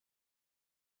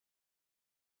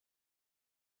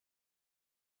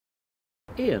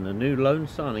Ian, a new loan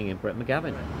signing in Brett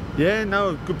McGavin. Yeah, no,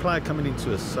 a good player coming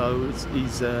into us. So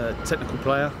he's a technical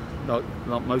player, like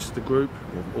most of the group,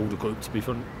 or all the group, to be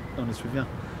honest with you.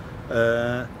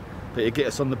 But he'll get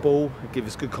us on the ball, he'll give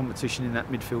us good competition in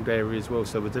that midfield area as well.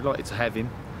 So we're delighted to have him.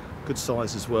 Good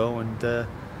size as well, and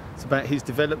it's about his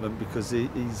development because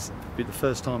he's been the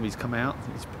first time he's come out.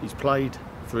 He's played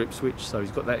for Ipswich, so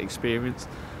he's got that experience.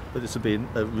 But this will be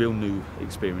a real new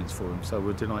experience for him. So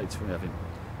we're delighted to have him.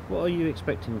 What are you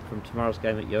expecting from tomorrow's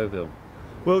game at Yeovil?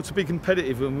 Well, to be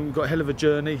competitive, and we've got a hell of a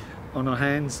journey on our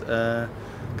hands.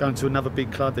 Going to another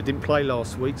big club. They didn't play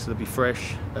last week, so they'll be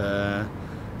fresh. But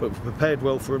we've prepared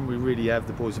well for them. We really have.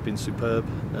 The boys have been superb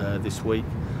this week.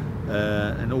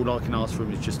 And all I can ask for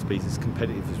them is just to be as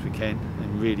competitive as we can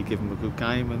and really give them a good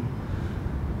game and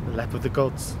the lap of the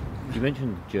gods. You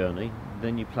mentioned the journey,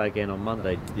 then you play again on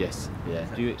Monday. Yes, yeah.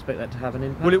 Do you expect that to have an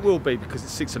impact? Well, it will be because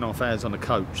it's 6.5 hours on a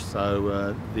coach,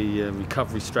 so the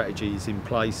recovery strategy is in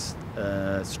place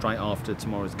straight after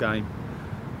tomorrow's game.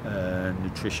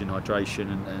 Nutrition,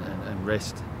 hydration and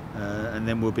rest. And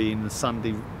then we'll be in the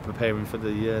Sunday preparing for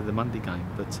the Monday game.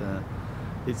 But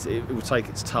it will take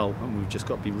its toll, and we've just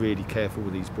got to be really careful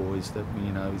with these boys. That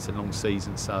it's a long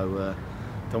season, so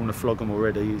don't want to flog them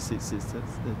already.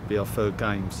 It'll be our third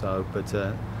game, so but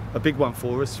a big one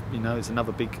for us. It's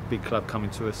another big club coming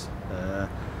to us.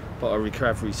 But our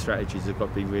recovery strategies have got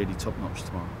to be really top notch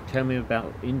tomorrow. Tell me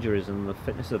about injuries and the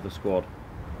fitness of the squad.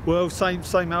 Well, same.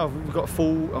 We've got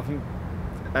full. I think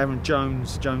Aaron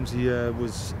Jonesy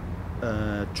was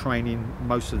training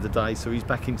most of the day, so he's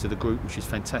back into the group, which is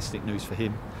fantastic news for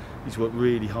him. He's worked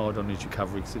really hard on his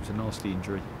recovery because it was a nasty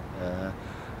injury.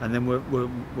 And then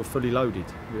we're fully loaded,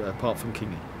 apart from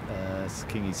Kingy.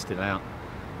 Kingy's still out.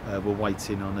 We're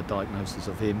waiting on a diagnosis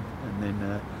of him, and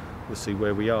then we'll see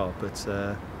where we are. But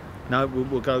no,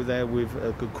 we'll go there with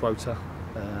a good quota,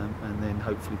 and then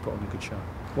hopefully put on a good show.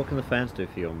 What can the fans do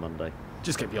for you on Monday?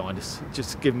 Just get behind us.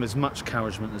 Just give them as much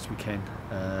encouragement as we can.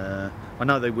 I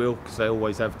know they will, because they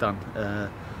always have done.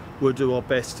 We'll do our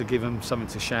best to give them something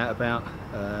to shout about.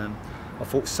 I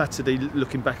thought Saturday,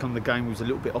 looking back on the game, was a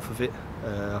little bit off of it.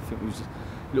 I think we was a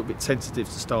little bit tentative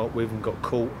to start with and got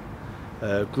caught.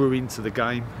 Grew into the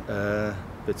game,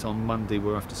 but on Monday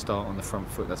we'll have to start on the front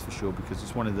foot, that's for sure, because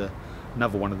it's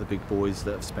another one of the big boys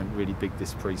that have spent really big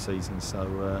this pre-season.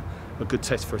 So a good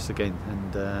test for us again,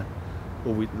 and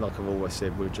like I've always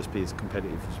said, we'll just be as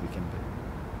competitive as we can be.